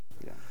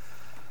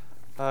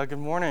Good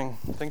morning.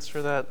 Thanks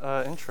for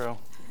that intro.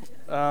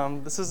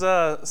 This is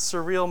a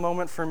surreal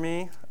moment for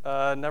me.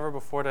 Never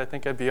before did I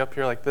think I'd be up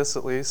here like this,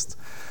 at least.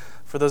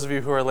 For those of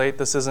you who are late,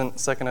 this isn't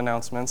second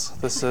announcements.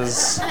 This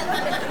is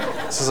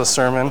a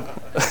sermon.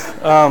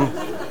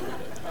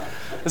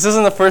 This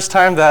isn't the first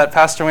time that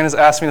Pastor Wayne has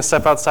asked me to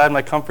step outside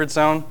my comfort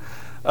zone.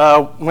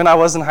 When I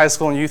was in high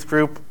school and youth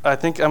group, I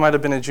think I might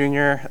have been a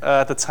junior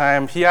at the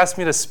time, he asked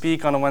me to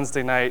speak on a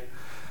Wednesday night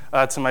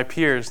to my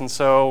peers, and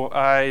so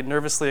I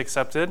nervously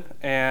accepted,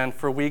 and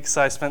for weeks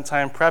I spent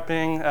time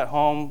prepping at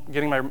home,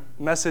 getting my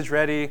message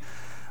ready.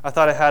 I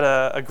thought I had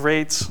a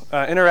great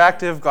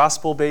interactive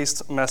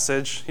gospel-based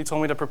message. He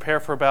told me to prepare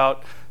for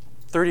about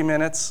 30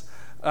 minutes,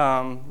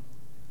 and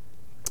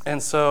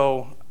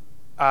so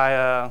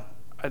I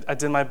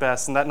did my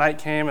best, and that night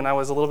came and I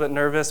was a little bit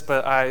nervous,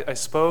 but I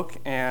spoke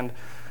and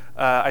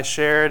I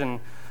shared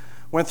and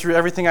went through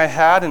everything I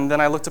had, and then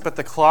I looked up at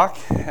the clock,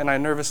 and I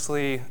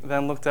nervously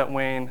then looked at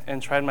Wayne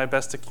and tried my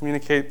best to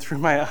communicate through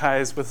my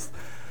eyes with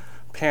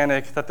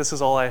panic that this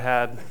is all I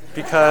had,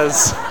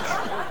 because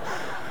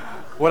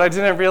what I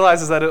didn't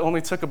realize is that it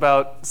only took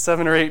about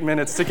 7 or 8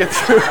 minutes to get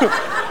through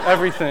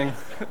everything.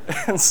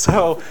 And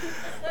so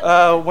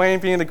Wayne,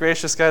 being the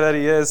gracious guy that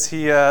he is,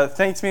 he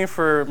thanked me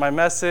for my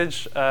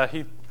message.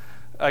 He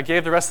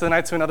gave the rest of the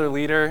night to another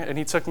leader, and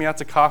he took me out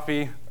to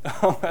coffee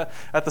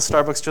at the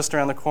Starbucks just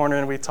around the corner,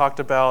 and we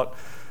talked about,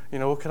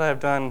 what could I have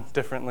done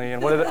differently,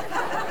 and what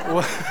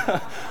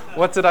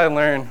did I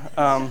learn?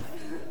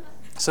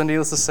 So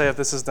needless to say, if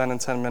this is done in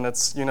 10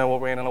 minutes,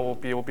 what Wayne and I will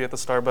be at the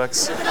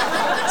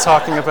Starbucks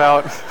talking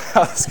about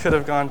how this could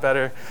have gone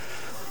better.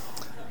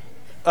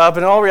 But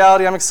in all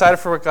reality, I'm excited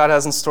for what God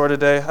has in store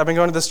today. I've been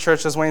going to this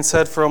church, as Wayne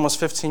said, for almost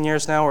 15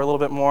 years now, or a little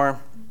bit more.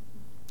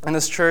 And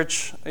this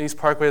church, East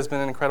Parkway, has been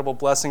an incredible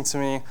blessing to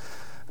me,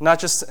 not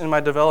just in my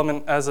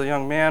development as a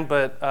young man,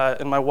 but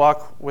in my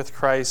walk with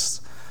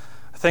Christ.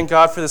 I thank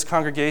God for this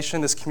congregation,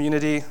 this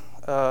community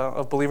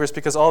of believers,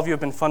 because all of you have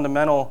been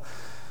fundamental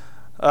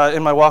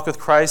in my walk with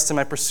Christ, in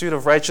my pursuit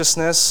of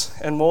righteousness,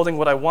 and molding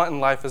what I want in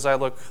life as I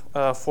look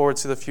forward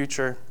to the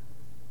future.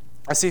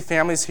 I see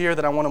families here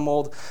that I want to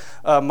mold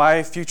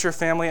my future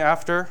family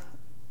after.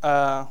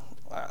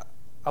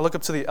 I look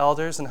up to the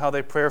elders and how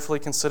they prayerfully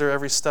consider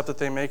every step that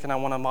they make, and I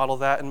want to model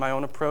that in my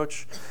own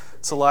approach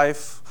to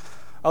life.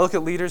 I look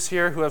at leaders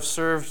here who have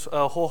served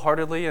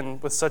wholeheartedly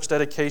and with such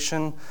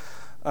dedication,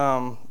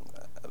 and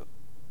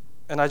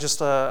that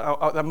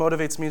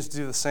motivates me to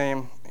do the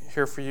same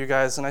here for you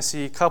guys. And I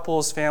see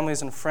couples,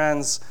 families, and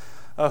friends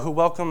who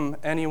welcome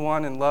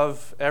anyone and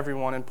love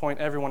everyone and point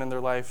everyone in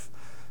their life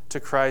to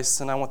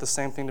Christ, and I want the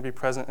same thing to be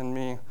present in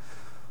me.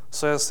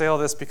 So I say all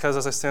this because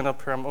as I stand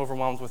up here, I'm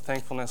overwhelmed with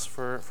thankfulness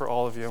for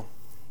all of you.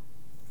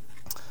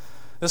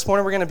 This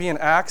morning we're going to be in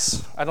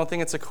Acts. I don't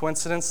think it's a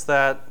coincidence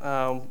that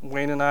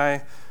Wayne and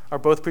I are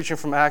both preaching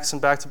from Acts in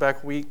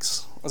back-to-back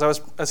weeks.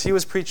 As he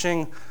was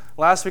preaching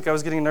last week, I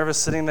was getting nervous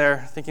sitting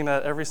there thinking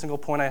that every single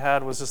point I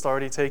had was just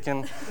already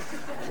taken.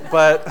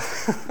 But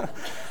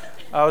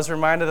I was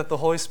reminded that the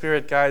Holy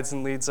Spirit guides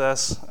and leads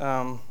us.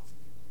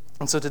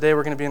 And so today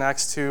we're going to be in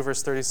Acts 2,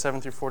 verse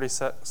 37 through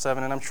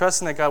 47. And I'm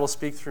trusting that God will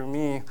speak through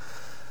me,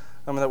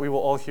 and that we will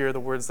all hear the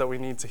words that we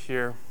need to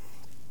hear.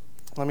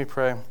 Let me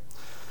pray.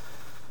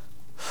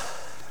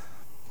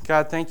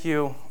 God, thank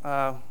you.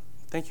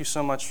 Thank you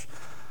so much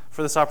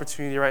for this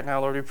opportunity right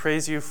now, Lord. We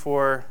praise you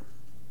for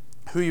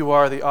who you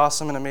are, the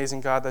awesome and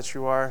amazing God that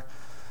you are.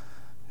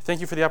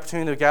 Thank you for the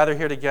opportunity to gather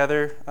here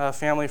together,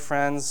 family,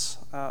 friends,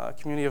 a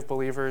community of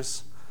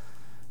believers.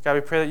 God,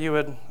 we pray that you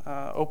would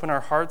open our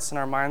hearts and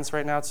our minds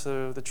right now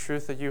to the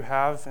truth that you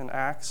have in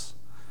Acts.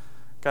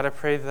 God, I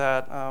pray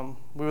that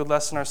we would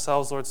lessen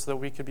ourselves, Lord, so that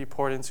we could be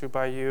poured into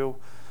by you.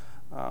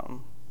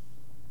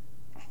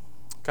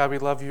 God, we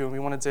love you, and we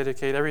want to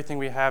dedicate everything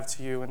we have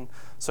to you. And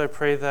so I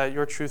pray that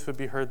your truth would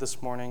be heard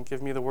this morning.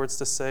 Give me the words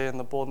to say and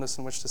the boldness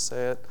in which to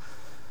say it.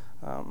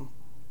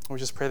 We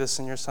just pray this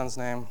in your Son's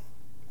name.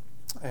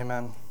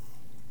 Amen.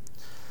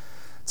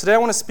 Today I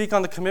want to speak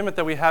on the commitment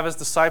that we have as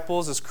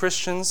disciples, as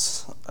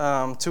Christians,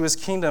 to his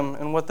kingdom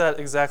and what that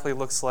exactly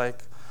looks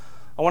like.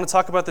 I want to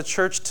talk about the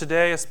church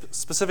today,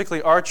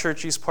 specifically our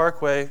church, East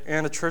Parkway,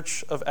 and the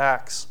church of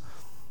Acts.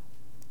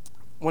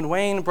 When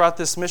Wayne brought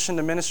this mission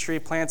to ministry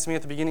plan to me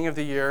at the beginning of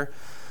the year,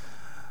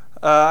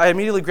 I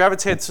immediately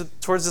gravitated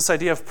towards this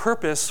idea of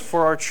purpose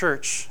for our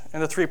church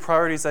and the 3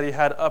 priorities that he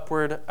had: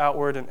 upward,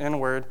 outward, and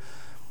inward.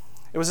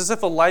 It was as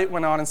if a light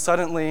went on, and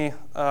suddenly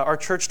our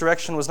church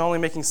direction was not only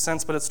making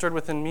sense, but it stirred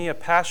within me a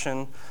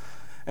passion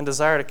and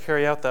desire to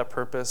carry out that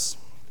purpose.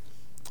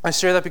 I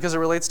share that because it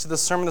relates to the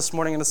sermon this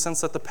morning in the sense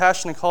that the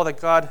passion and call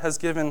that God has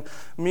given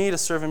me to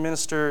serve and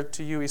minister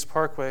to you, East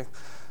Parkway.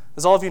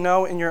 As all of you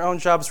know, in your own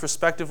jobs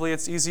respectively,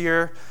 it's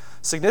easier,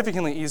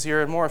 significantly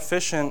easier, and more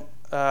efficient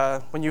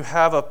when you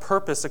have a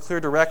purpose, a clear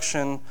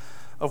direction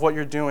of what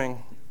you're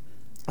doing.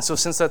 And so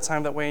since that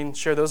time that Wayne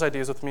shared those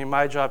ideas with me,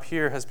 my job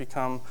here has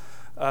become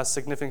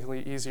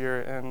significantly easier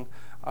and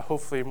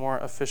hopefully more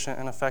efficient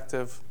and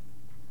effective.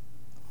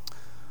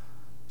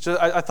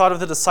 I thought of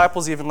the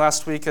disciples even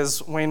last week,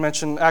 as Wayne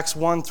mentioned, Acts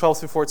 1, 12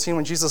 through 14.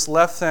 When Jesus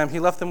left them, he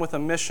left them with a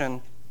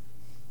mission.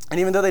 And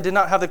even though they did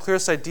not have the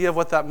clearest idea of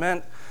what that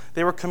meant,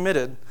 they were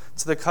committed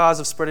to the cause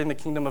of spreading the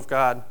kingdom of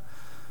God.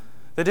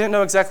 They didn't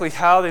know exactly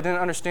how, they didn't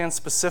understand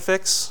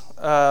specifics,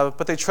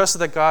 but they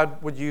trusted that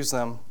God would use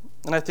them.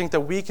 And I think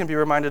that we can be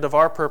reminded of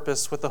our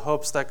purpose with the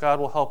hopes that God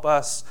will help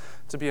us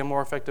to be a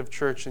more effective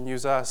church and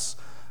use us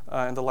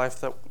in the life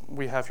that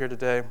we have here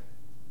today.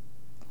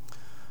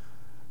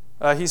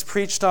 He's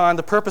preached on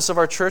the purpose of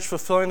our church,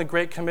 fulfilling the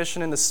Great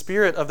Commission in the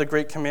spirit of the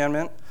Great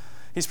Commandment.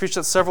 He's preached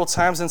it several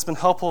times, and it's been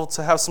helpful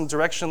to have some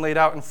direction laid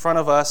out in front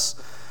of us.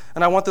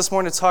 And I want this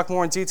morning to talk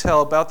more in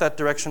detail about that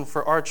direction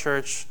for our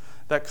church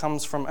that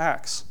comes from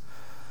Acts.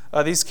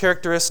 These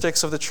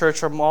characteristics of the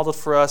church are modeled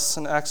for us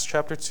in Acts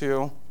chapter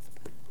 2.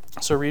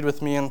 So read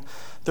with me in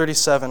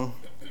 37.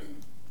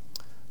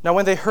 Now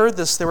when they heard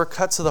this, they were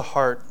cut to the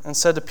heart and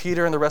said to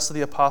Peter and the rest of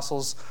the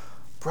apostles,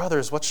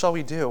 "Brothers, what shall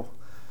we do?"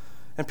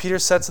 And Peter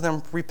said to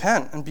them,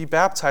 "Repent and be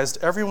baptized,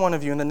 every one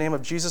of you, in the name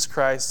of Jesus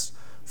Christ,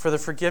 for the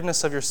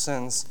forgiveness of your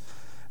sins,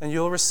 and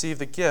you'll receive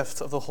the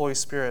gift of the Holy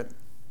Spirit.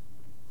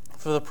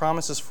 For the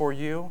promise is for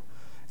you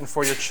and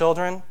for your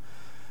children,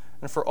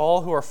 and for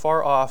all who are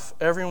far off,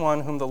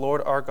 everyone whom the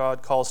Lord our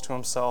God calls to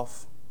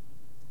himself."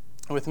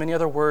 And with many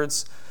other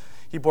words,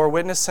 he bore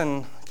witness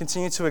and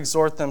continued to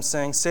exhort them,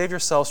 saying, "Save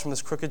yourselves from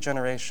this crooked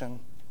generation."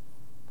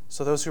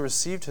 So those who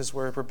received his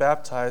word were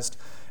baptized,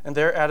 and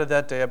there added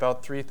that day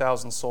about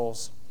 3,000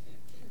 souls.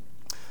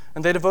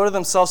 And they devoted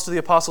themselves to the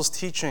apostles'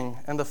 teaching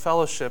and the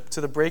fellowship,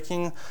 to the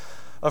breaking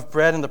of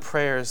bread and the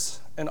prayers.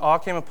 And awe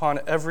came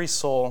upon every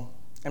soul,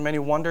 and many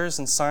wonders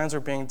and signs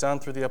were being done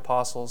through the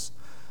apostles.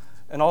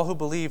 And all who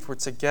believed were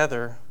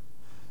together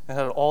and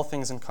had all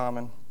things in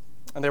common.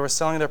 And they were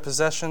selling their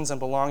possessions and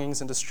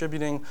belongings and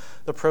distributing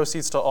the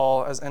proceeds to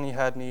all as any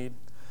had need.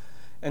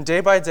 And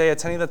day by day,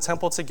 attending the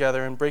temple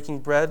together and breaking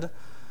bread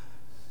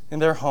in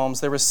their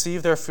homes, they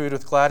received their food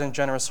with glad and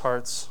generous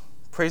hearts,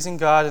 praising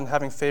God and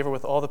having favor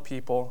with all the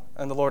people.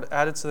 And the Lord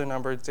added to their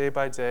number day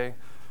by day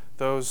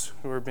those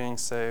who were being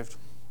saved.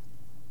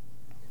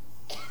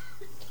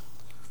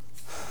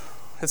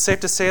 It's safe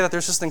to say that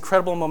there's just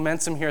incredible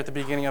momentum here at the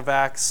beginning of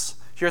Acts,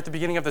 here at the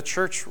beginning of the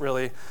church,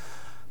 really.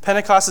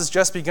 Pentecost has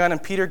just begun,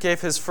 and Peter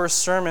gave his first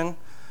sermon.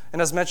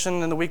 And as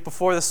mentioned in the week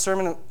before, this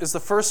sermon is the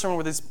first sermon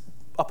where these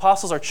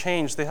apostles are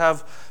changed. They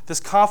have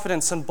this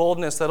confidence and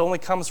boldness that only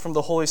comes from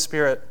the Holy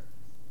Spirit.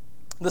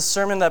 This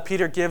sermon that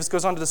Peter gives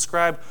goes on to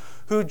describe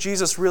who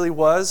Jesus really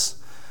was.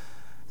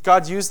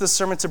 God used this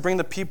sermon to bring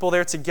the people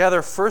there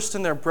together, first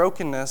in their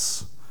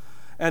brokenness,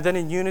 and then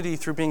in unity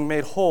through being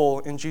made whole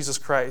in Jesus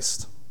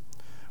Christ.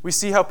 We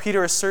see how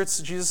Peter asserts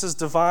Jesus'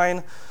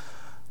 divine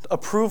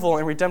approval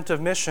and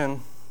redemptive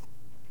mission,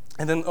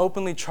 and then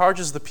openly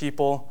charges the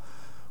people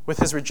with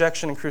his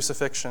rejection and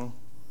crucifixion.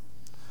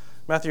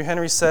 Matthew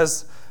Henry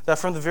says that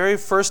from the very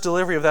first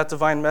delivery of that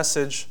divine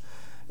message,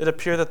 it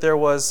appeared that there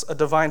was a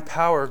divine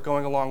power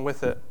going along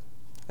with it,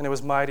 and it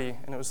was mighty,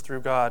 and it was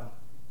through God.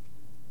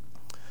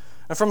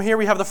 And from here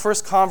we have the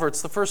first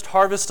converts, the first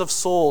harvest of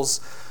souls.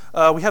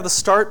 We have the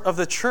start of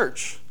the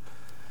church.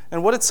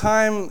 And what a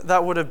time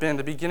that would have been,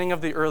 the beginning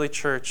of the early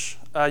church.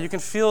 You can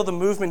feel the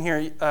movement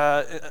here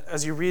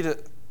as you read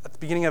it at the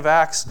beginning of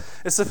Acts.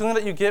 It's the feeling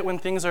that you get when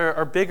things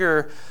are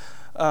bigger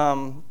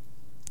than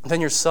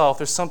yourself.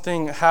 There's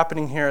something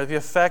happening here. The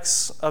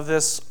effects of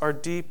this are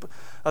deep,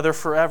 they're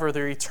forever,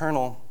 they're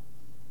eternal.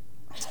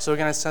 So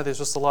again, I said there's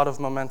just a lot of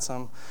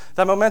momentum.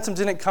 That momentum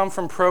didn't come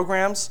from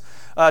programs,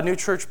 new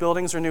church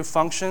buildings, or new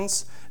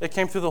functions. It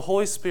came through the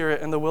Holy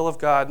Spirit and the will of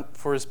God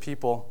for his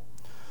people.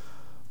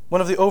 One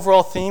of the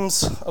overall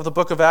themes of the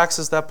book of Acts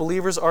is that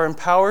believers are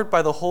empowered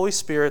by the Holy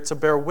Spirit to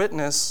bear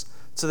witness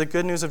to the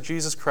good news of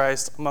Jesus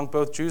Christ among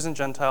both Jews and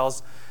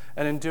Gentiles,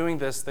 and in doing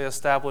this, they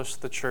establish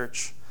the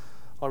church.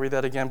 I'll read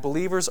that again.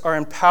 Believers are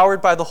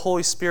empowered by the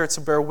Holy Spirit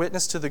to bear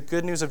witness to the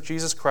good news of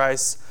Jesus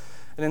Christ,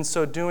 and in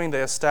so doing,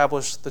 they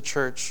establish the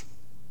church.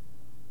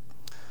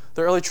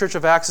 The early church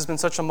of Acts has been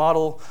such a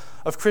model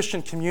of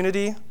Christian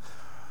community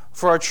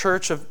for our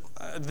church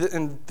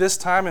in this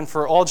time and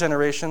for all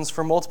generations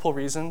for multiple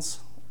reasons.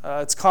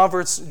 Its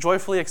converts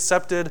joyfully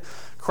accepted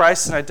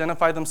Christ and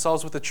identified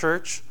themselves with the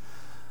church.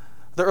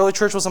 The early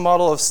church was a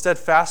model of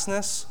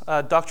steadfastness,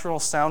 doctrinal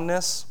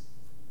soundness,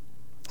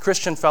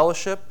 Christian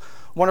fellowship,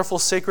 wonderful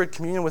sacred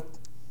communion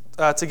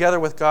together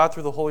with God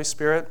through the Holy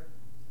Spirit.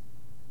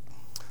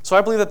 So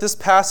I believe that this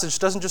passage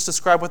doesn't just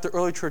describe what the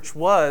early church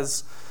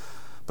was,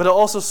 but it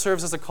also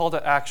serves as a call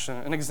to action,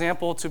 an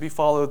example to be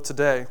followed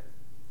today.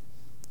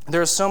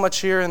 There is so much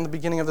here in the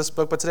beginning of this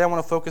book, but today I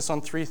want to focus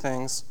on three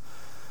things.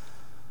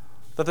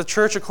 That the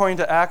church, according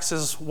to Acts,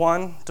 is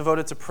 1,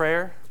 devoted to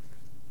prayer,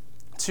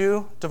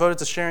 2, devoted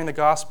to sharing the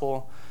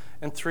gospel,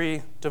 and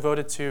 3,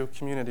 devoted to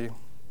community.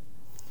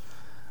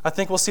 I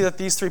think we'll see that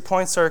these 3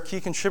 points are key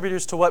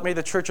contributors to what made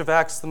the Church of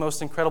Acts the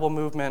most incredible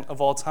movement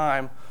of all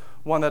time,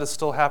 one that is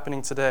still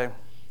happening today.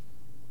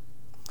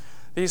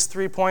 These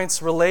 3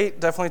 points relate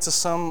definitely to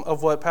some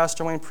of what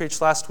Pastor Wayne preached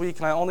last week,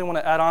 and I only want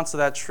to add on to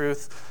that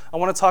truth. I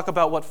want to talk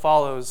about what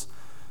follows,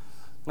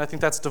 and I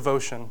think that's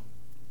devotion.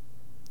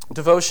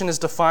 Devotion is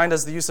defined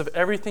as the use of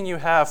everything you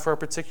have for a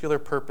particular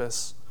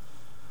purpose.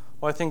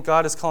 Well, I think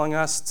God is calling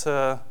us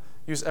to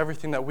use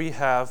everything that we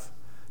have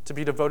to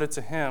be devoted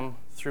to Him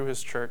through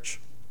His church.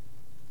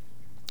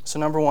 So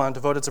number one,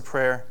 devoted to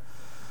prayer.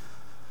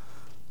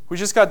 We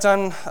just got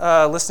done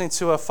listening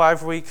to a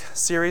 5-week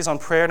series on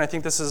prayer, and I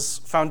think this is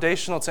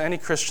foundational to any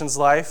Christian's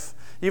life,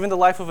 even the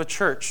life of a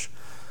church,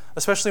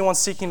 especially one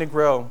seeking to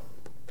grow.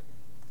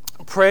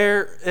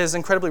 Prayer is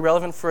incredibly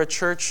relevant for a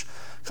church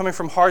coming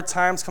from hard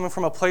times, coming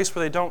from a place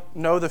where they don't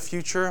know the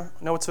future,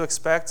 know what to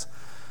expect,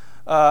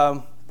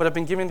 but have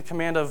been given the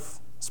command of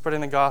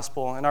spreading the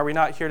gospel. And are we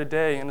not here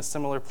today in a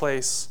similar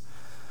place?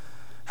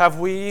 Have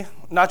we,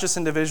 not just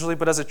individually,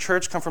 but as a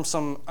church, come from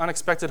some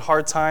unexpected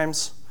hard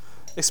times,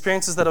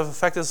 experiences that have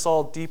affected us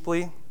all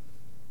deeply?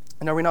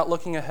 And are we not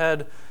looking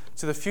ahead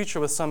to the future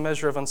with some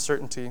measure of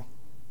uncertainty?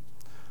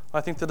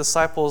 I think the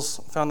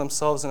disciples found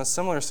themselves in a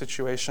similar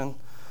situation.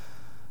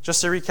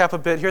 Just to recap a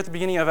bit, here at the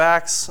beginning of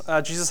Acts,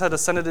 Jesus had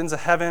ascended into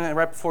heaven, and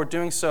right before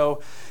doing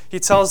so, he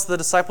tells the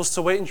disciples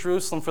to wait in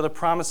Jerusalem for the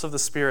promise of the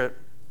Spirit,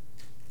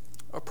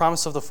 a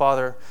promise of the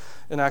Father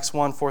in Acts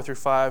 1,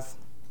 4-5.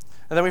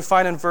 And then we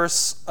find in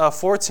verse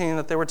 14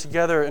 that they were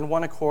together in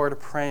one accord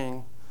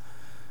praying.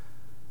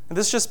 And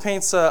this just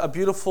paints a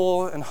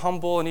beautiful and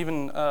humble and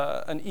even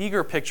an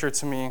eager picture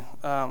to me.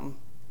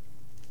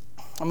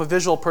 I'm a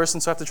visual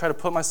person, so I have to try to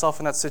put myself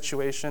in that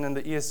situation. And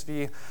the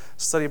ESV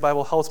Study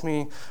Bible helped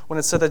me when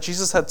it said that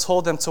Jesus had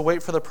told them to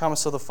wait for the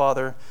promise of the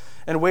Father.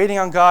 And waiting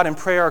on God and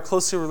prayer are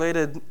closely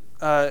related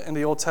in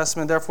the Old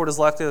Testament. Therefore, it is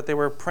likely that they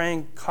were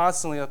praying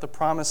constantly that the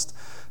promised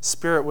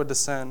Spirit would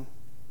descend.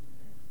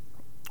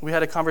 We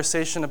had a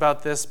conversation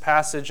about this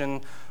passage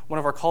in one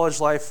of our college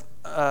life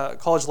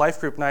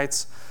group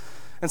nights.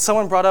 And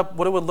someone brought up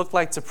what it would look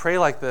like to pray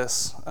like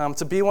this,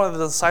 to be one of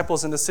the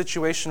disciples in this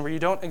situation where you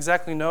don't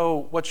exactly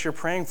know what you're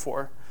praying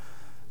for.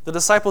 The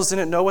disciples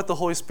didn't know what the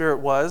Holy Spirit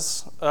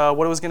was,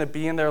 what it was going to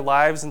be in their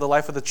lives, in the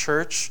life of the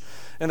church,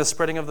 in the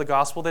spreading of the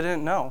gospel. They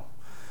didn't know.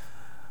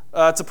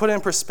 To put it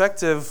in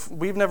perspective,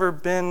 we've never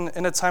been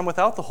in a time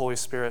without the Holy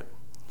Spirit.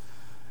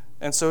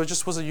 And so it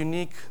just was a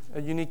unique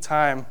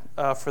time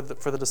for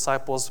the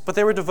disciples. But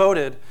they were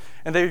devoted,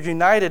 and they were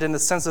united in the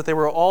sense that they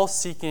were all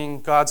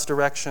seeking God's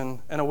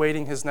direction and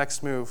awaiting His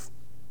next move.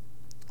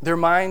 Their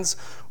minds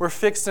were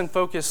fixed and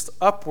focused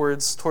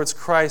upwards towards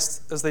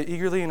Christ as they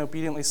eagerly and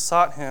obediently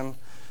sought Him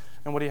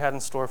and what He had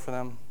in store for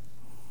them.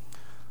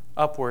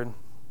 Upward.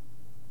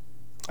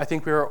 I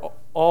think we are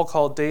all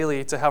called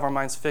daily to have our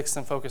minds fixed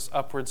and focused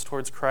upwards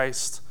towards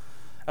Christ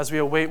as we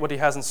await what He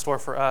has in store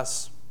for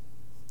us.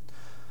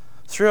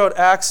 Throughout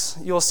Acts,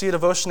 you'll see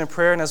devotion and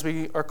prayer, and as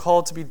we are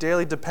called to be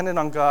daily dependent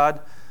on God,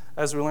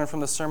 as we learn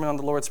from the Sermon on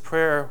the Lord's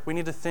Prayer, we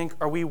need to think,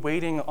 are we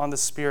waiting on the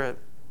Spirit?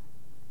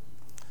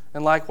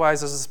 And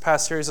likewise, as this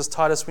past series has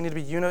taught us, we need to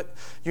be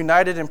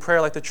united in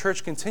prayer like the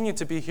church continued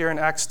to be here in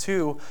Acts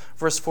 2,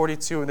 verse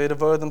 42, and they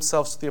devoted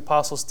themselves to the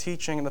apostles'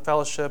 teaching and the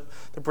fellowship,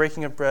 the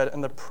breaking of bread,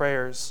 and the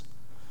prayers.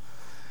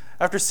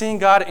 After seeing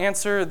God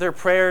answer their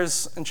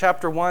prayers in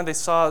chapter 1, they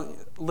saw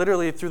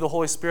literally through the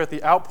Holy Spirit,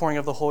 the outpouring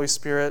of the Holy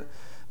Spirit.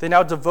 They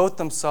now devote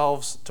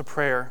themselves to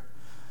prayer,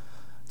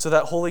 to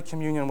that holy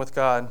communion with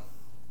God.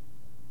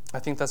 I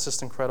think that's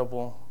just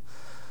incredible.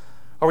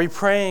 Are we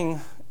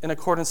praying in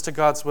accordance to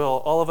God's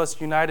will, all of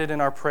us united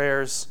in our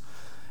prayers,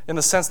 in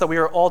the sense that we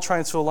are all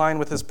trying to align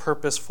with His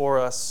purpose for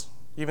us,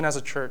 even as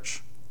a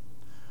church?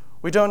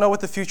 We don't know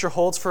what the future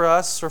holds for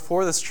us or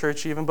for this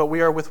church even, but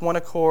we are with one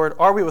accord,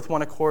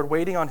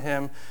 waiting on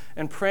Him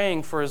and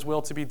praying for His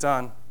will to be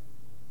done?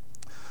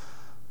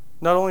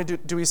 Not only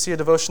do we see a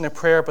devotion in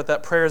prayer, but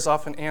that prayer is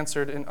often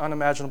answered in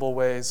unimaginable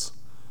ways.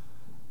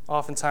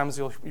 Oftentimes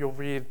you'll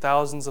read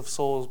thousands of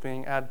souls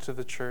being added to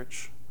the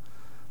church.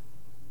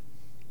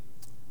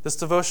 This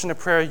devotion to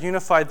prayer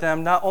unified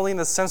them not only in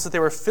the sense that they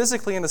were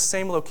physically in the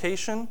same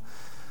location,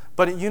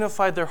 but it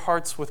unified their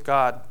hearts with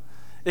God.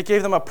 It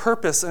gave them a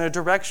purpose and a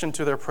direction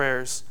to their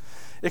prayers.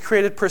 It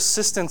created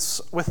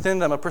persistence within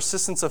them, a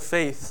persistence of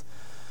faith.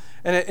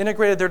 And it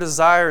integrated their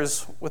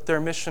desires with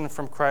their mission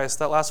from Christ.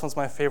 That last one's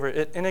my favorite.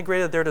 It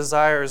integrated their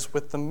desires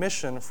with the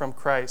mission from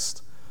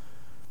Christ.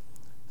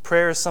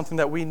 Prayer is something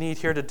that we need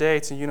here today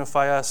to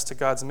unify us to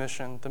God's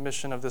mission, the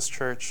mission of this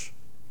church.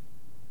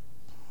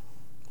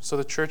 So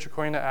the church,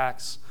 according to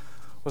Acts,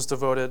 was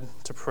devoted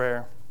to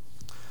prayer.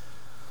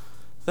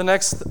 The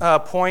next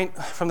point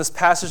from this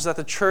passage is that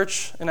the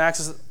church in Acts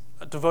is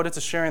devoted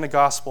to sharing the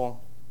gospel.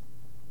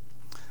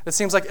 It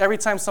seems like every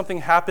time something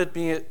happened,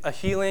 be it a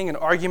healing, an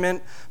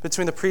argument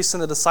between the priests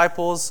and the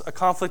disciples, a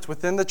conflict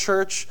within the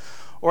church,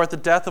 or at the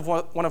death of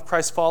one of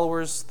Christ's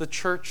followers, the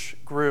church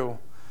grew.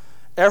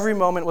 Every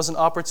moment was an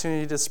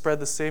opportunity to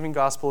spread the saving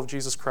gospel of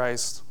Jesus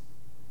Christ.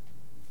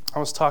 I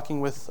was talking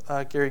with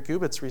Gary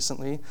Gubitz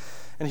recently,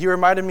 and he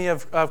reminded me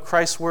of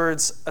Christ's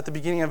words at the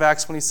beginning of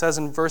Acts when he says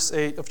in verse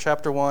 8 of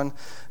chapter 1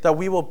 that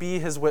we will be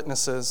His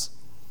witnesses.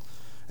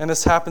 And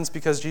this happens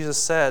because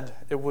Jesus said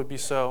it would be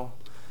so.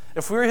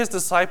 If we were His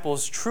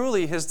disciples,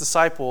 truly His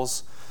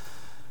disciples,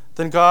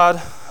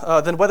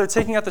 then whether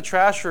taking out the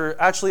trash or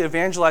actually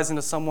evangelizing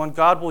to someone,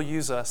 God will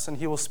use us and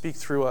he will speak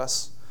through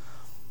us.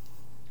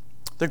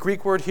 The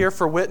Greek word here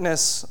for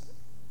witness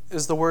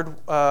is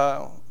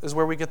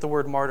where we get the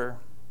word martyr.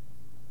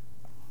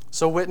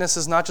 So witness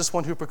is not just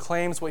one who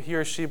proclaims what he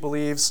or she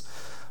believes,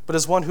 but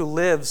is one who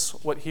lives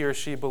what he or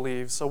she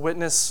believes. A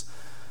witness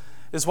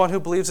is one who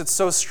believes it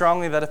so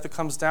strongly that if it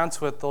comes down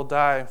to it, they'll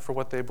die for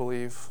what they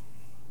believe.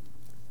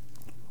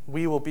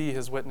 We will be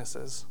his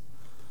witnesses.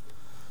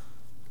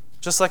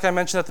 Just like I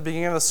mentioned at the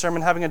beginning of the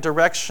sermon, having a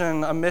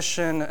direction, a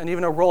mission, and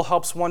even a role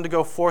helps one to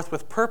go forth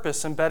with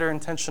purpose and better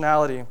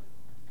intentionality.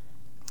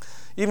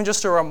 Even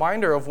just a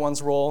reminder of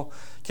one's role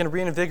can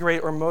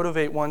reinvigorate or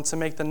motivate one to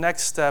make the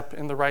next step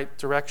in the right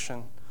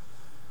direction.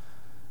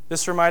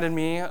 This reminded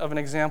me of an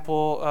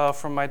example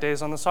from my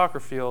days on the soccer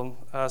field.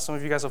 Some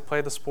of you guys have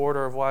played the sport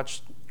or have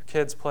watched your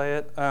kids play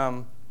it.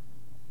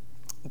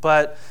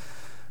 But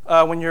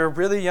when you're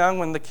really young,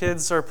 when the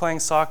kids are playing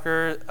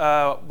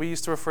soccer, we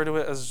used to refer to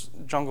it as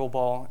jungle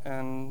ball.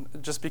 And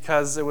just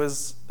because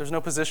there's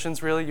no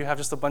positions really, you have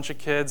just a bunch of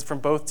kids from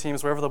both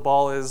teams, wherever the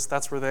ball is,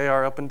 that's where they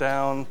are, up and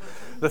down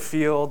the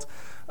field.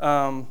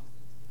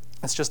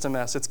 It's just a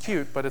mess. It's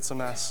cute, but it's a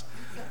mess.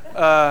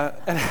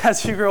 And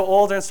as you grow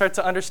older and start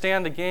to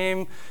understand the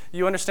game,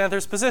 you understand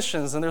there's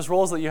positions and there's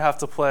roles that you have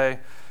to play.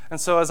 And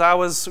so as I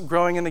was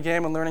growing in the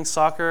game and learning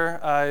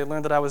soccer, I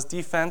learned that I was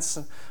defense,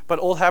 but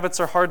old habits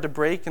are hard to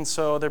break, and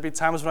so there'd be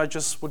times when I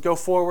just would go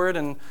forward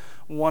and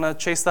want to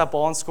chase that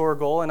ball and score a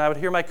goal, and I would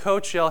hear my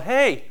coach yell,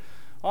 "Hey,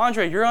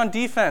 Andre, you're on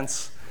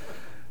defense."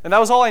 And that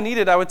was all I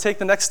needed. I would take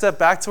the next step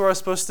back to where I was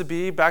supposed to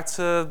be, back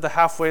to the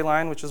halfway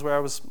line, which is where I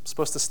was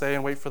supposed to stay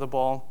and wait for the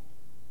ball.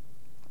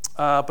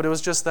 But it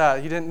was just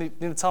that. He didn't need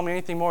to tell me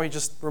anything more. He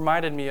just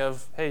reminded me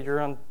of, hey, you're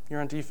on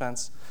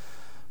defense.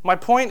 My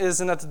point is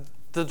in that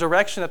the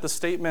direction that the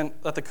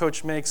statement that the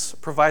coach makes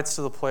provides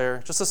to the player,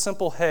 just a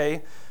simple,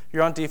 hey,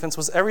 you're on defense,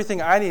 was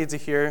everything I needed to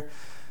hear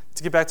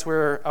to get back to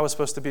where I was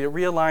supposed to be. It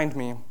realigned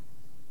me.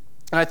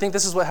 And I think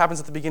this is what happens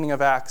at the beginning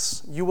of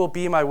Acts. You will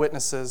be my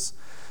witnesses.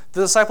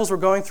 The disciples were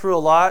going through a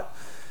lot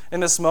in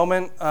this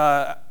moment.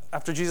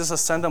 After Jesus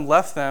ascended them,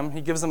 left them,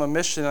 he gives them a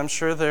mission. I'm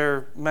sure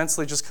they're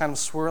mentally just kind of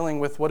swirling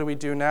with, what do we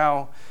do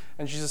now?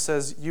 And Jesus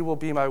says, you will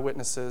be my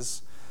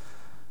witnesses.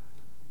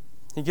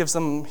 He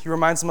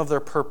reminds them of their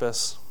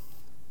purpose.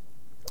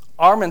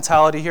 Our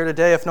mentality here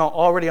today, if not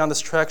already on this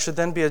track, should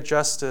then be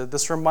adjusted.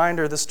 This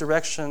reminder, this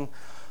direction,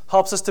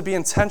 helps us to be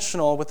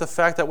intentional with the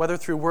fact that whether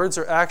through words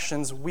or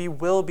actions, we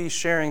will be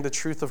sharing the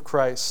truth of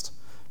Christ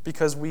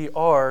because we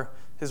are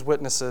his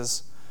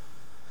witnesses.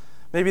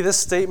 Maybe this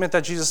statement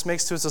that Jesus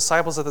makes to his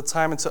disciples at the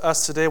time and to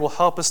us today will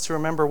help us to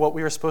remember what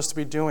we are supposed to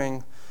be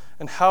doing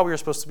and how we are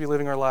supposed to be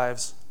living our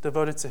lives,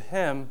 devoted to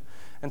him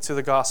and to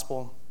the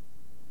gospel.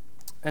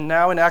 And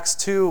now in Acts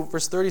 2,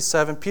 verse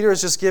 37, Peter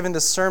has just given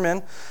this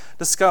sermon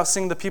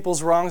discussing the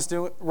people's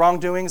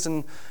wrongdoings,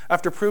 and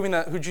after proving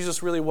that who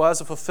Jesus really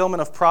was, a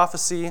fulfillment of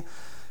prophecy,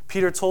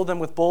 Peter told them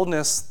with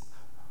boldness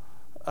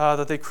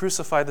that they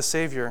crucified the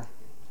Savior.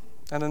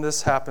 And then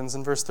this happens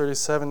in verse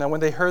 37. Now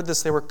when they heard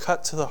this, they were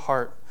cut to the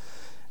heart.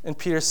 And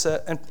Peter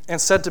said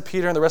to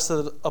Peter and the rest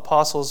of the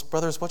apostles,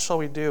 brothers, what shall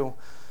we do?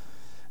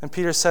 And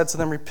Peter said to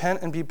them,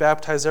 repent and be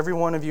baptized, every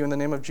one of you, in the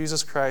name of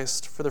Jesus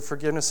Christ, for the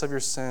forgiveness of your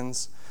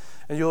sins,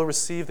 and you will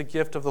receive the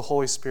gift of the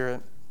Holy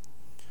Spirit.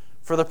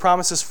 For the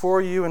promise is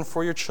for you and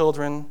for your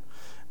children,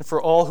 and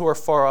for all who are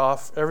far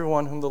off,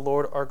 everyone whom the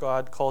Lord our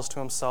God calls to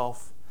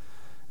himself.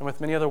 And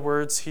with many other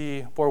words,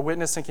 he bore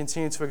witness and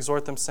continued to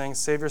exhort them, saying,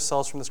 save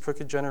yourselves from this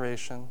crooked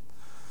generation.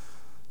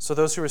 So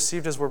those who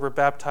received his word were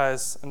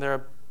baptized, and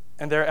there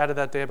added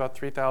that day about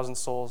 3,000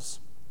 souls.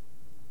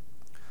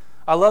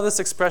 I love this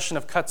expression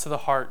of cut to the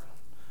heart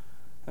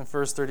in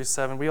verse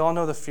 37. We all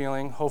know the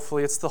feeling,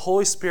 hopefully. It's the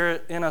Holy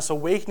Spirit in us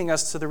awakening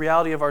us to the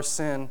reality of our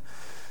sin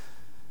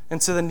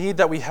and to the need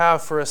that we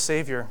have for a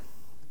Savior.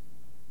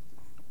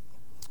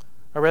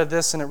 I read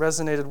this and it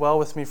resonated well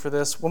with me for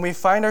this. When we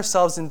find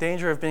ourselves in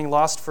danger of being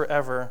lost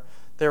forever,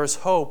 there is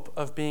hope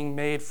of being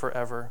made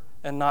forever,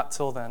 and not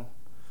till then.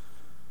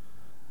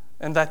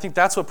 And I think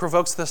that's what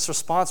provokes this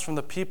response from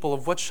the people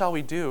of what shall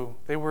we do?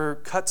 They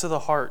were cut to the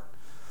heart.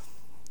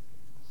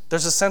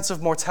 There's a sense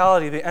of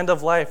mortality, the end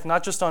of life,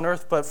 not just on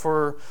earth, but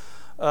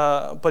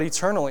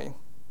eternally.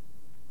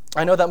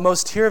 I know that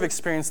most here have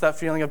experienced that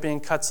feeling of being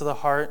cut to the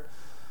heart,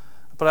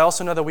 but I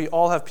also know that we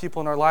all have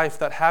people in our life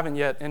that haven't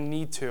yet and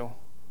need to.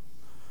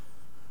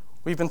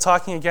 We've been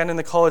talking again in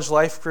the college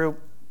life group,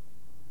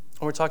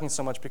 and we're talking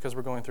so much because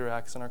we're going through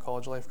Acts in our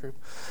college life group,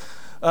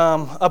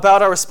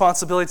 about our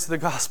responsibility to the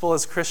gospel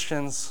as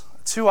Christians.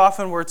 Too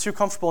often we're too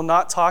comfortable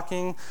not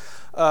talking,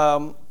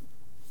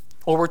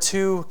 or we're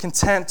too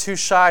content, too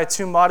shy,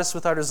 too modest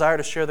with our desire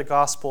to share the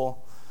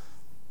gospel.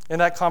 In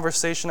that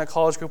conversation at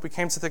college group, we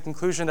came to the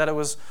conclusion that it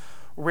was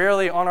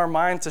rarely on our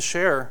mind to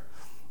share.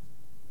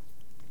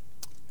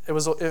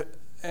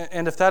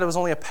 And if that, it was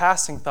only a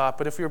passing thought,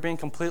 but if we were being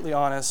completely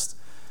honest,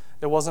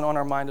 it wasn't on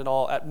our mind at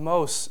all. At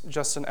most,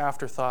 just an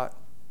afterthought.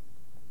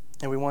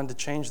 And we wanted to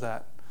change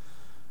that.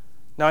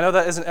 Now, I know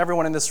that isn't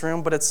everyone in this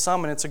room, but it's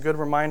some, and it's a good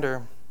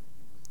reminder.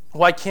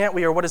 Why can't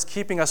we, or what is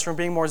keeping us from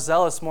being more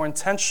zealous, more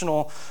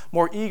intentional,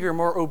 more eager,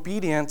 more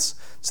obedient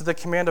to the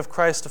command of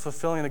Christ of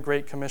fulfilling the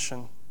Great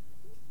Commission?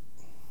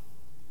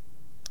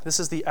 This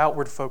is the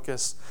outward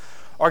focus.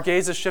 Our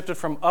gaze is shifted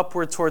from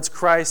upward towards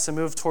Christ and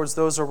moved towards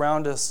those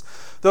around us,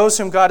 those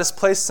whom God has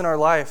placed in our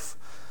life.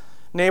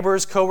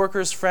 Neighbors,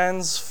 coworkers,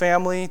 friends,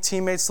 family,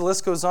 teammates, the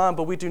list goes on,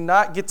 but we do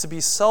not get to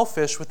be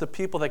selfish with the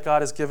people that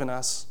God has given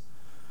us.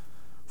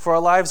 For our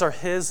lives are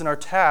His and are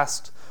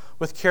tasked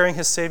with carrying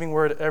His saving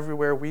word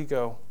everywhere we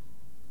go.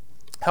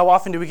 How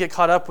often do we get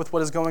caught up with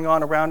what is going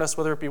on around us,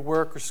 whether it be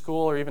work or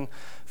school or even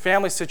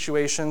family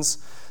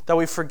situations, that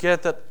we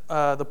forget that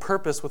the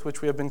purpose with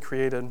which we have been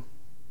created?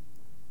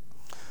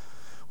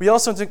 We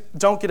also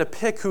don't get to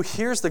pick who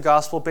hears the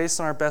gospel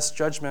based on our best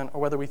judgment or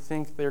whether we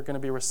think they're going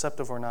to be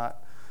receptive or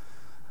not.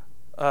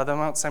 That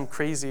might sound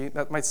crazy,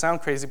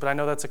 but I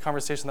know that's a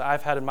conversation that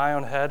I've had in my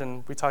own head,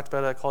 and we talked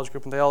about it at college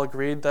group, and they all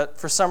agreed that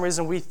for some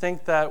reason we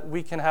think that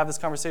we can have this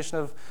conversation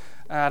of,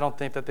 I don't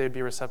think that they'd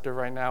be receptive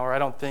right now, or I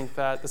don't think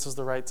that this is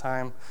the right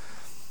time.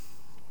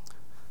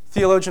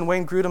 Theologian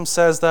Wayne Grudem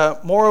says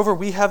that, moreover,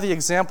 we have the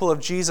example of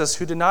Jesus,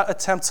 who did not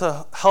attempt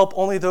to help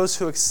only those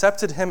who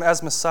accepted Him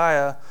as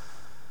Messiah.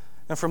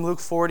 And from Luke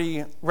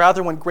 40,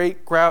 rather when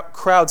great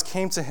crowds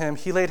came to Him,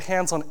 He laid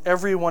hands on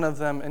every one of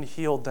them and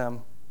healed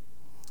them.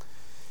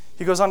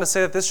 He goes on to say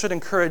that this should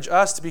encourage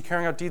us to be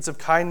carrying out deeds of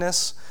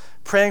kindness,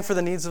 praying for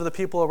the needs of the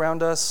people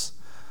around us,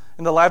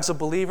 and the lives of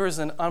believers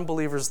and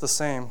unbelievers the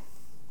same.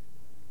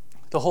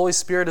 The Holy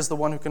Spirit is the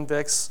one who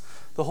convicts.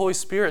 The Holy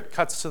Spirit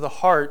cuts to the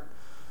heart.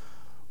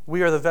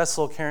 We are the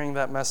vessel carrying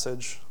that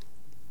message.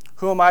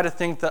 Who am I to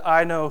think that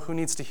I know who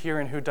needs to hear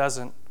and who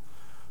doesn't?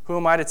 Who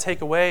am I to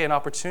take away an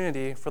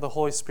opportunity for the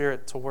Holy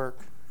Spirit to work?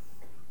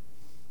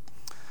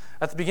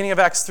 At the beginning of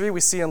Acts 3, we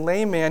see a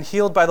lame man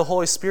healed by the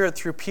Holy Spirit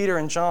through Peter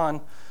and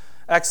John.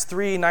 Acts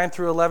 3, 9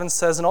 through 11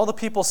 says, and all the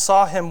people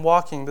saw him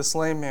walking, this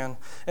lame man,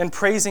 and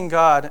praising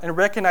God, and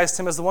recognized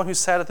him as the one who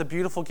sat at the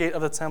beautiful gate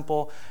of the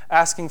temple,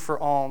 asking for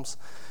alms.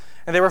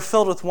 And they were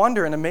filled with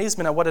wonder and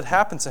amazement at what had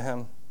happened to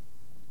him.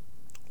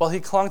 While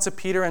he clung to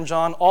Peter and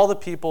John, all the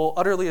people,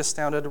 utterly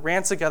astounded,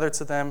 ran together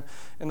to them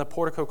in the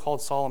portico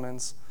called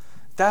Solomon's.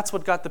 That's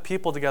what got the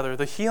people together.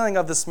 The healing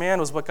of this man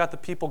was what got the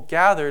people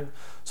gathered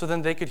so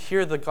then they could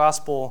hear the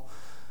gospel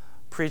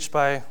preached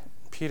by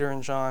Peter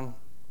and John.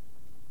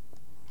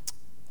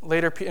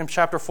 Later in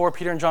chapter 4,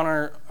 Peter and John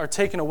are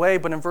taken away,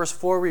 but in verse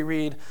 4 we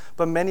read,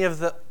 but many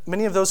of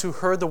those who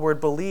heard the word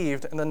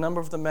believed, and the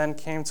number of the men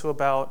came to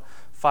about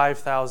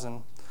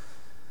 5,000.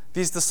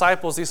 These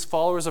disciples, these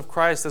followers of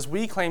Christ, as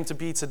we claim to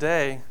be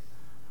today,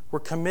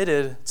 were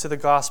committed to the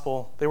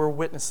gospel. They were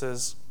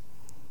witnesses.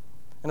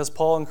 And as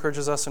Paul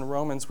encourages us in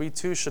Romans, we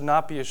too should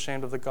not be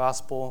ashamed of the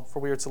gospel, for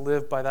we are to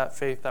live by that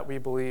faith that we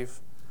believe.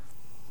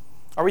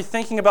 Are we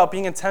thinking about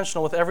being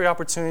intentional with every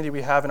opportunity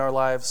we have in our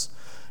lives?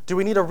 Do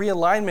we need a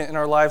realignment in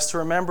our lives to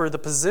remember the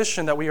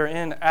position that we are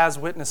in as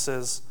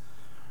witnesses?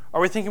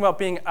 Are we thinking about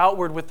being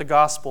outward with the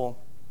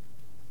gospel,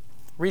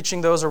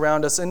 reaching those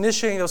around us,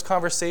 initiating those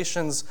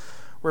conversations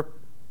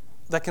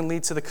that can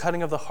lead to the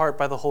cutting of the heart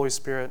by the Holy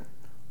Spirit?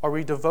 Are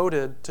we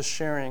devoted to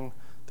sharing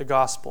the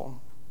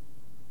gospel?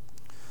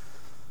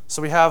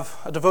 So we have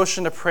a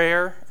devotion to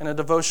prayer and a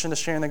devotion to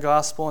sharing the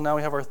gospel, and now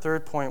we have our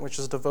third point, which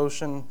is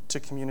devotion to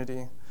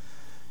community.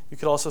 You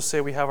could also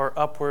say we have our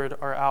upward,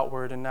 our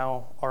outward, and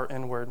now our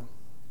inward.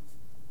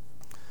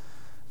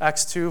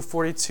 Acts 2,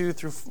 42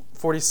 through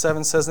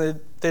 47 says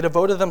they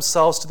devoted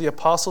themselves to the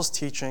apostles'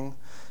 teaching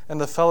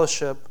and the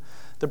fellowship,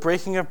 the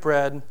breaking of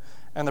bread,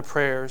 and the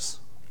prayers.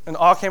 And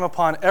awe came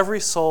upon every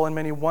soul, and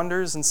many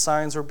wonders and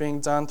signs were being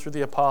done through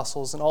the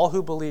apostles, and all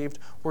who believed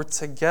were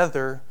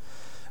together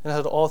and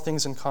had all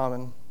things in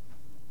common.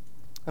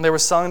 And they were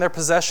selling their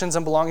possessions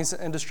and belongings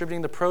and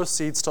distributing the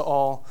proceeds to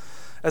all,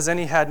 as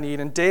any had need.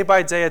 And day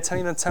by day,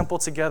 attending the temple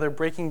together,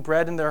 breaking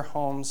bread in their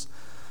homes,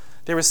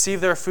 they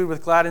received their food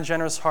with glad and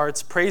generous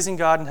hearts, praising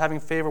God and having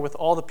favor with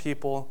all the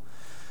people.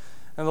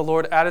 And the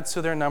Lord added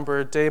to their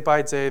number day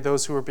by day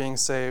those who were being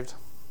saved.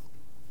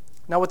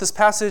 Now, what this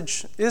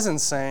passage isn't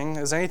saying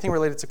is anything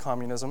related to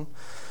communism.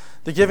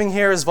 The giving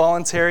here is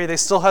voluntary. They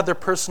still had their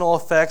personal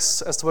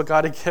effects as to what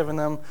God had given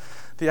them.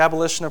 The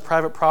abolition of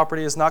private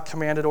property is not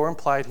commanded or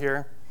implied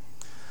here.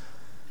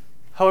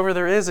 However,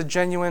 there is a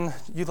genuine,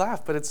 you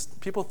laugh, but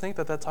people think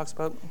that talks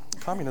about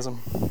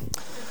communism.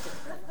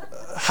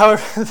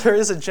 However, there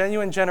is a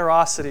genuine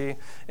generosity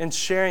in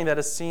sharing that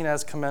is seen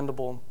as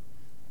commendable.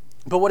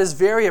 But what is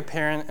very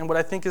apparent, and what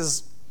I think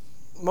is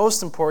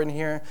most important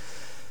here,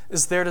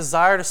 is their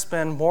desire to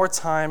spend more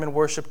time in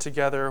worship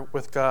together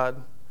with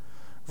God.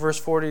 Verse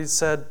 40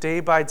 said, day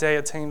by day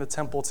attending the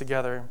temple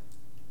together.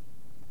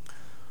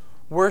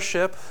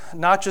 Worship,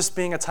 not just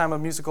being a time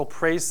of musical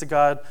praise to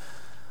God,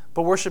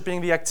 but worship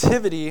being the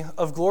activity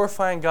of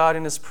glorifying God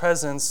in His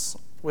presence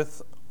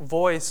with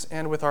voice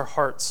and with our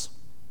hearts.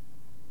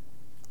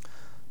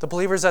 The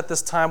believers at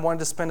this time wanted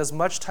to spend as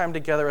much time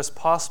together as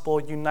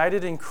possible,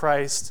 united in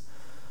Christ,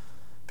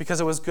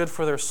 because it was good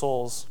for their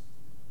souls.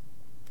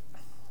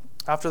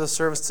 After the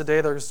service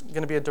today, there's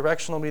going to be a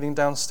directional meeting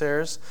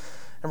downstairs,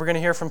 and we're going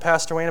to hear from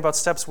Pastor Wayne about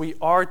steps we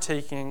are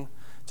taking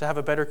to have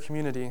a better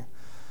community.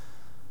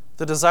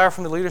 The desire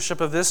from the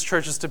leadership of this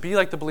church is to be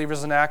like the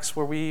believers in Acts,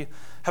 where we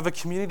have a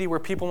community where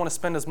people want to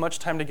spend as much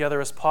time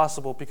together as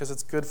possible because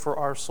it's good for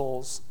our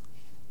souls.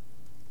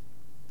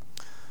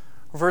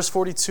 Verse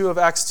 42 of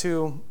Acts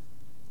 2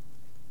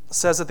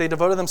 says that they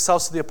devoted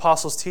themselves to the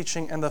apostles'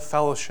 teaching and the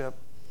fellowship.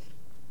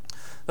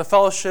 The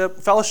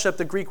fellowship,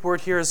 the Greek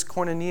word here is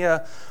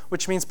koinonia,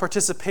 which means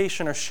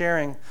participation or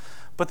sharing.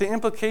 But the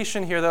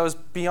implication here, that was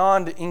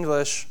beyond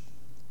English,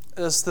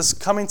 is this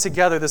coming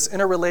together, this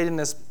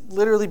interrelatedness,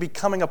 literally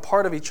becoming a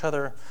part of each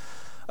other,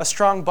 a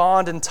strong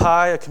bond and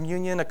tie, a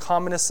communion, a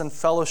commonness, and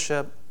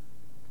fellowship.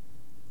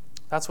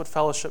 That's what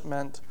fellowship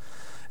meant.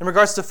 In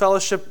regards to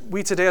fellowship,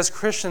 we today as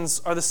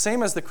Christians are the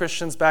same as the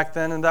Christians back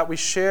then in that we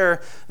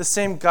share the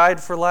same guide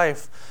for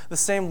life, the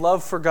same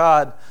love for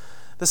God,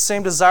 the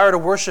same desire to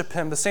worship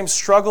Him, the same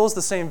struggles,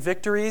 the same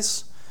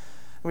victories,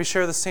 and we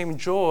share the same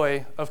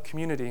joy of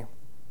community.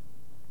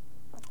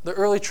 The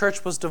early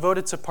church was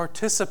devoted to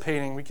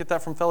participating, we get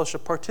that from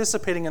fellowship,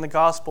 participating in the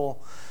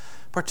gospel,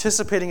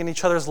 participating in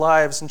each other's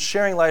lives and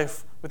sharing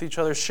life with each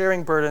other,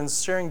 sharing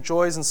burdens, sharing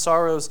joys and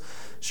sorrows,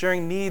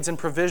 sharing needs and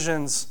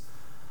provisions.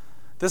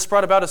 This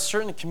brought about a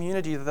certain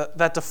community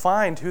that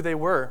defined who they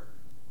were,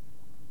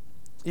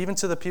 even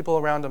to the people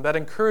around them, that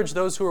encouraged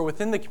those who were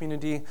within the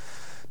community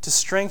to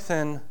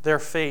strengthen their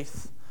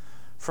faith.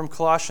 From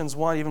Colossians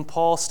 1, even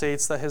Paul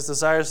states that his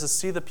desire is to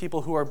see the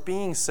people who are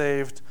being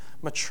saved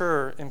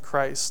mature in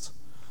Christ.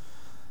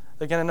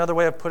 Again, another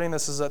way of putting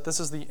this is that this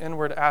is the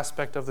inward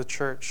aspect of the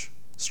church,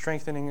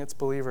 strengthening its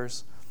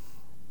believers.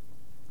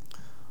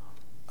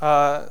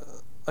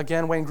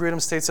 Again, Wayne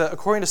Grudem states that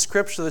according to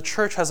Scripture, the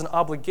church has an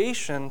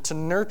obligation to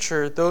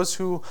nurture those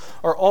who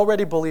are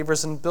already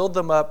believers and build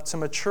them up to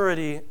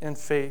maturity in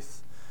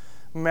faith.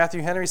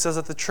 Matthew Henry says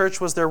that the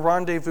church was their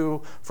rendezvous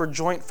for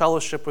joint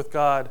fellowship with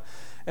God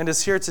and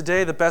is here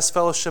today the best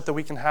fellowship that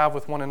we can have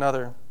with one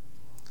another.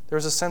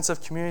 There's a sense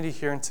of community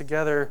here and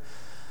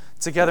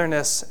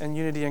togetherness and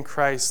unity in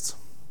Christ.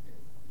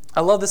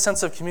 I love the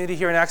sense of community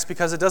here in Acts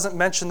because it doesn't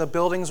mention the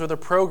buildings or the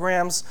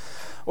programs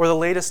or the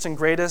latest and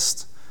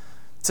greatest.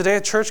 Today,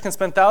 a church can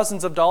spend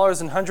thousands of dollars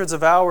and hundreds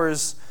of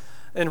hours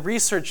in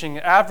researching,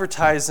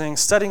 advertising,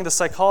 studying the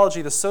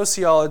psychology, the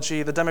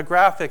sociology, the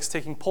demographics,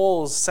 taking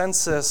polls,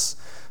 census,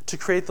 to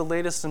create the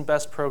latest and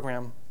best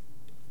program.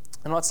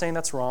 I'm not saying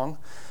that's wrong,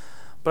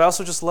 but I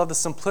also just love the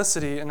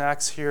simplicity in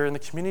Acts here and the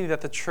community that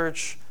the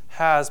church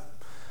has,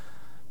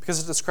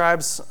 because it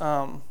describes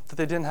that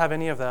they didn't have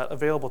any of that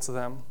available to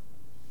them.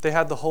 They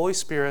had the Holy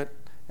Spirit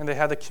and they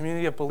had the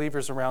community of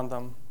believers around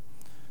them.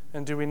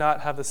 And do we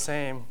not have the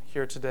same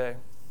here today?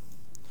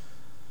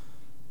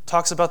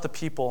 Talks about the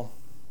people.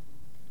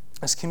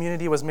 This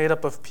community was made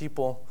up of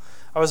people.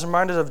 I was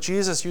reminded of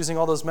Jesus using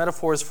all those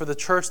metaphors for the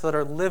church that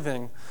are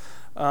living.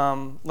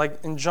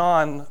 Like in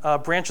John,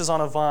 branches on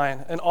a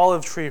vine, an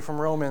olive tree from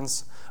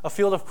Romans, a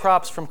field of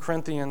crops from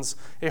Corinthians,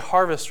 a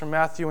harvest from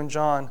Matthew and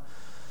John.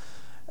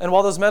 And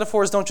while those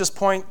metaphors don't just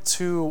point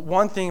to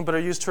one thing, but are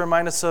used to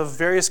remind us of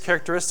various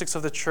characteristics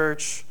of the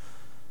church,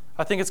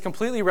 I think it's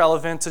completely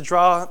relevant to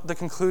draw the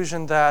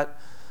conclusion that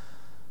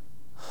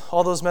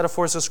all those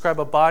metaphors describe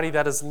a body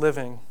that is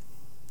living,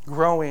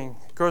 growing,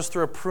 goes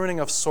through a pruning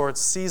of sorts,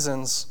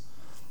 seasons,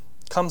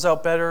 comes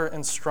out better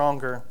and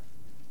stronger.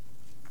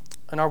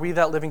 And are we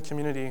that living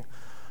community?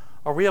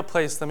 Are we a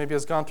place that maybe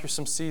has gone through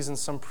some seasons,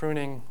 some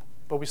pruning,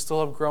 but we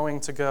still have growing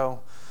to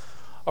go?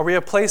 Are we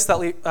a place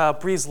that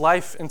breathes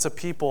life into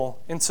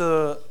people,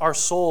 into our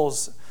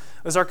souls?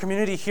 Is our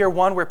community here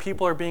one where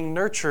people are being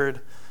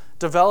nurtured,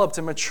 developed,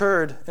 and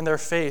matured in their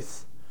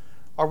faith?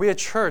 Are we a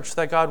church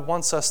that God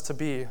wants us to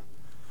be?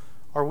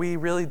 Are we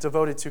really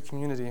devoted to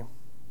community?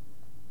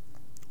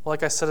 Well,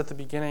 like I said at the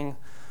beginning,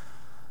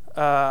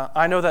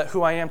 I know that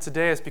who I am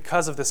today is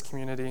because of this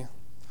community.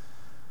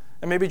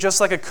 And maybe just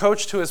like a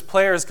coach to his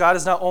players, God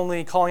is not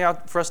only calling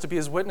out for us to be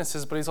his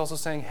witnesses, but he's also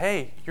saying,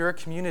 hey, you're a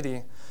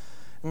community.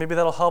 And maybe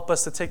that'll help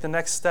us to take the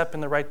next step in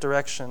the right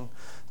direction,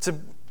 to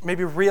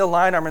maybe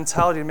realign our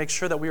mentality to make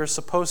sure that we are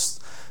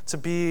supposed to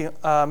be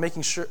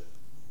making sure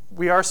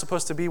we are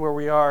supposed to be where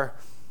we are.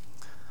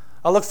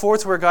 I look forward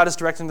to where God is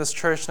directing this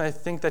church, and I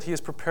think that he has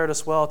prepared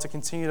us well to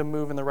continue to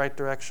move in the right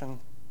direction.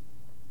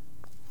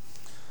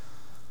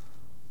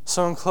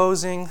 So in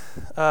closing,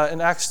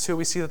 in Acts 2,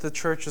 we see that the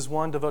church is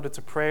 1, devoted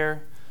to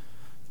prayer,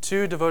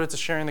 2, devoted to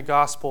sharing the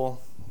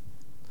gospel,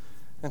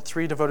 and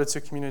 3, devoted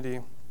to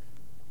community.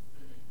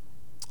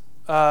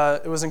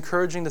 It was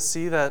encouraging to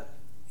see that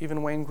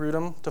even Wayne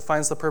Grudem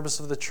defines the purpose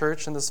of the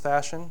church in this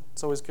fashion.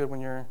 It's always good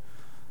when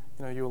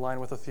you align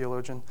with a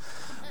theologian.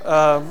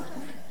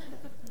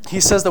 He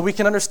says that we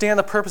can understand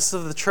the purpose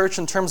of the church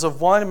in terms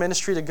of 1,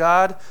 ministry to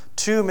God,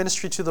 2,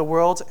 ministry to the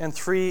world, and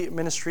 3,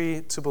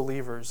 ministry to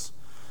believers.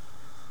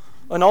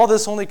 And all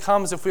this only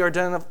comes if we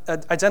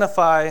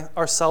identify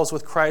ourselves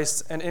with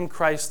Christ and in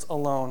Christ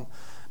alone,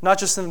 not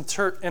just in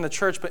the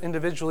church, but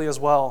individually as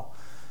well.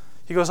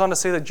 He goes on to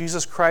say that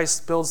Jesus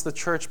Christ builds the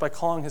church by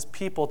calling his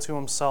people to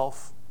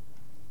himself.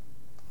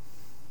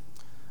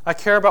 I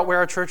care about where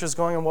our church is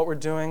going and what we're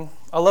doing.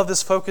 I love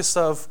this focus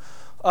of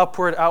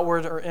upward,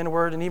 outward, or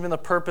inward, and even the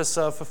purpose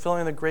of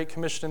fulfilling the Great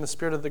Commission in the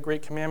spirit of the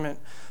Great Commandment,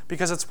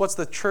 because it's what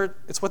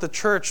the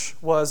church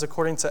was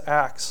according to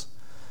Acts.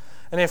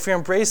 And if we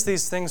embrace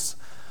these things,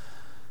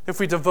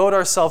 if we devote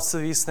ourselves to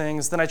these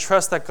things, then I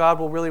trust that God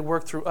will really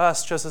work through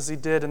us just as he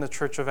did in the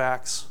church of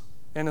Acts,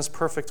 in his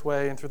perfect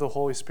way and through the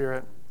Holy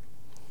Spirit.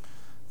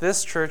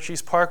 This church,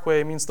 East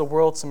Parkway, means the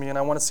world to me, and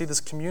I want to see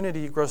this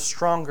community grow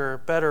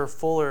stronger, better,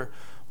 fuller,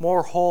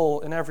 more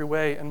whole in every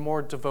way, and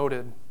more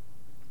devoted.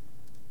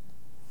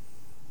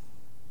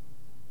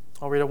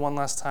 I'll read it one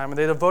last time. And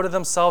they devoted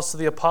themselves to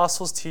the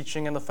apostles'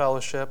 teaching and the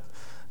fellowship,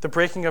 the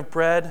breaking of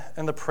bread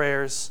and the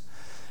prayers.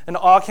 And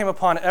awe came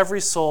upon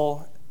every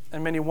soul,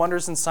 and many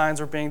wonders and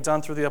signs were being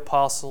done through the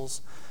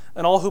apostles.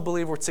 And all who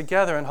believed were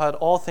together and had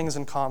all things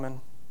in common.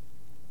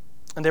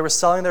 And they were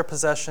selling their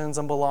possessions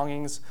and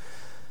belongings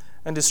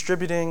and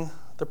distributing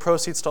the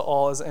proceeds to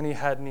all as any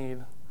had need.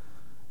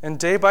 And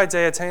day by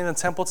day, attending the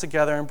temple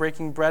together and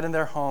breaking bread in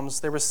their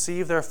homes, they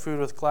received their food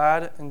with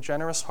glad and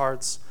generous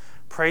hearts,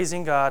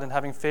 praising God and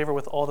having favor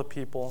with all the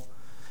people.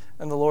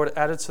 And the Lord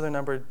added to their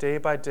number day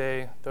by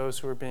day those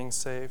who were being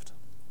saved.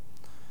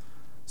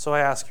 So I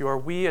ask you, are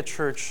we a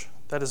church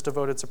that is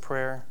devoted to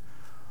prayer?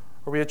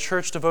 Are we a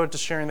church devoted to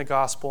sharing the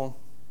gospel?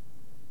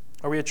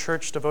 Are we a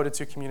church devoted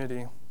to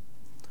community?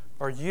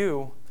 Are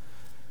you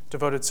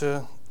devoted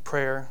to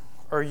prayer?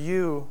 Are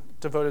you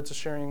devoted to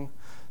sharing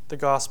the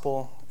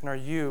gospel? And are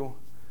you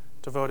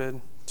devoted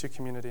to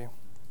community?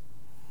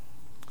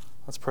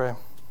 Let's pray.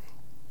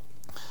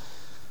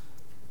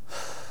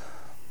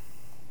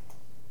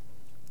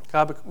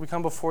 God, we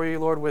come before you,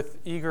 Lord, with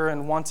eager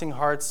and wanting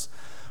hearts,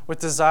 with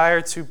desire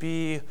to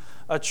be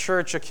a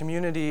church, a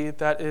community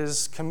that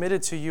is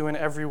committed to you in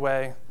every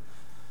way.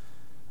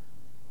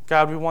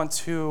 God, we want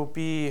to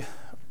be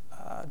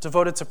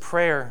devoted to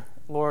prayer,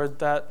 Lord,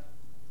 that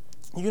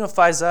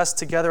unifies us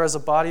together as a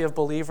body of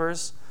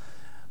believers,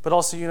 but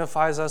also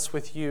unifies us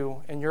with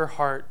you and your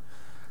heart,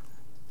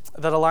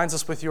 that aligns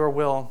us with your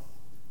will.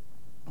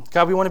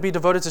 God, we want to be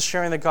devoted to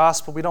sharing the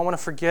gospel. We don't want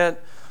to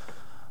forget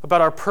about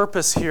our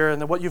purpose here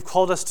and what you've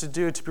called us to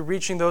do, to be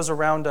reaching those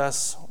around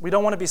us. We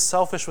don't want to be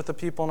selfish with the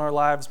people in our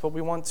lives, but we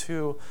want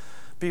to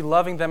be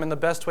loving them in the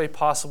best way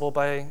possible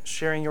by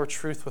sharing your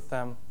truth with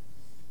them.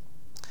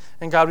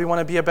 And God, we want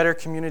to be a better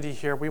community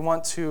here. We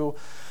want to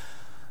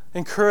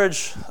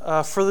encourage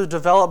further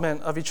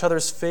development of each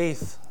other's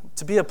faith,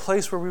 to be a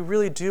place where we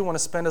really do want to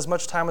spend as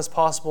much time as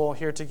possible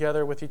here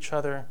together with each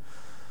other.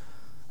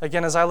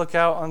 Again, as I look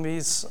out on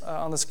this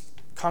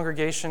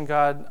congregation,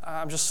 God,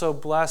 I'm just so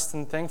blessed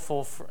and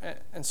thankful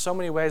in so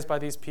many ways by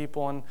these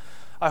people, and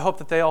I hope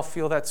that they all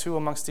feel that too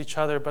amongst each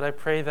other. But I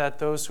pray that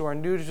those who are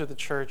new to the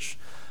church,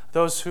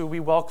 those who we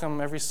welcome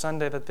every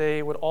Sunday, that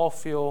they would all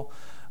feel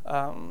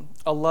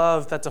a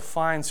love that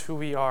defines who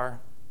we are.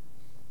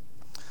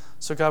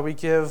 So God, we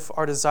give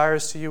our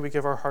desires to you, we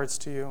give our hearts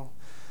to you.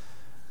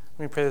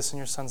 We pray this in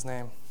your Son's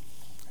name.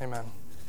 Amen.